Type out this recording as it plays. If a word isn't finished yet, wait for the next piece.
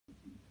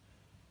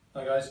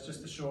Hi guys,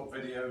 just a short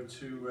video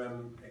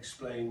to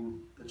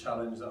explain the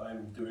challenge that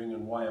I'm doing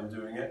and why I'm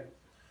doing it.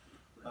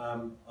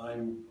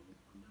 I'm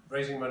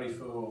raising money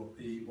for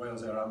the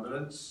Wales Air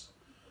Ambulance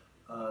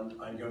and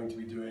I'm going to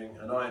be doing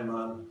an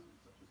Ironman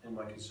in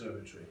my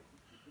conservatory.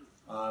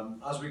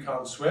 As we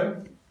can't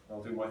swim,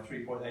 I'll do my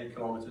 3.8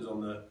 kilometers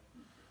on the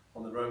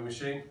rowing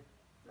machine.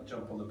 I'll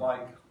jump on the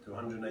bike, do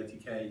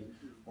 180k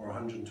or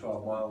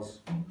 112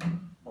 miles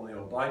on the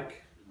old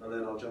bike, and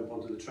then I'll jump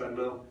onto the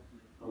treadmill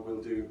and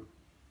we'll do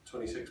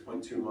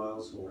 26.2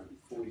 miles or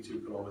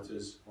 42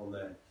 kilometers on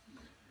there.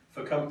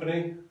 For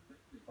company,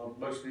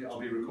 I'll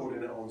be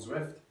recording it on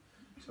Zwift,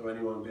 so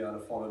anyone will be able to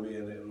follow me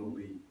and it'll all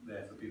be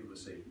there for people to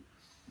see.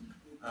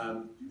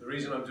 The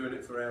reason I'm doing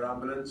it for Air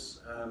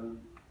Ambulance,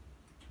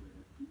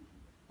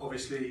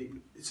 obviously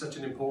it's such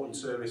an important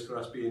service for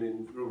us being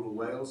in rural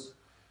Wales,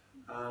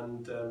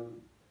 and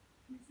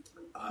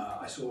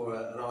I saw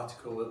an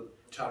article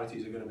that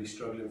charities are going to be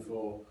struggling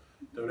for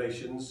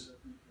donations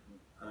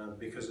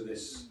because of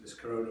this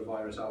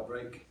coronavirus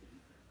outbreak.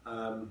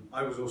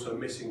 I was also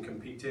missing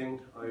competing.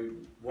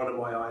 One of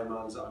my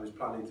Ironmans that I was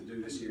planning to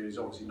do this year is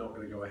obviously not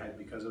going to go ahead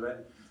because of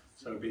it.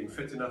 So being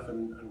fit enough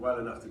and well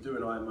enough to do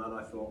an Ironman,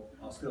 I thought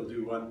I'll still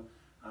do one.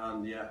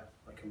 And yeah,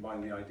 I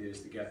combined the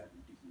ideas to get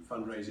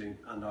fundraising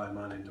and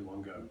Ironman into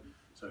one go.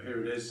 So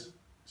here it is.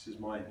 This is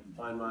my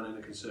Ironman in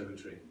a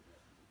conservatory.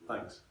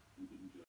 Thanks.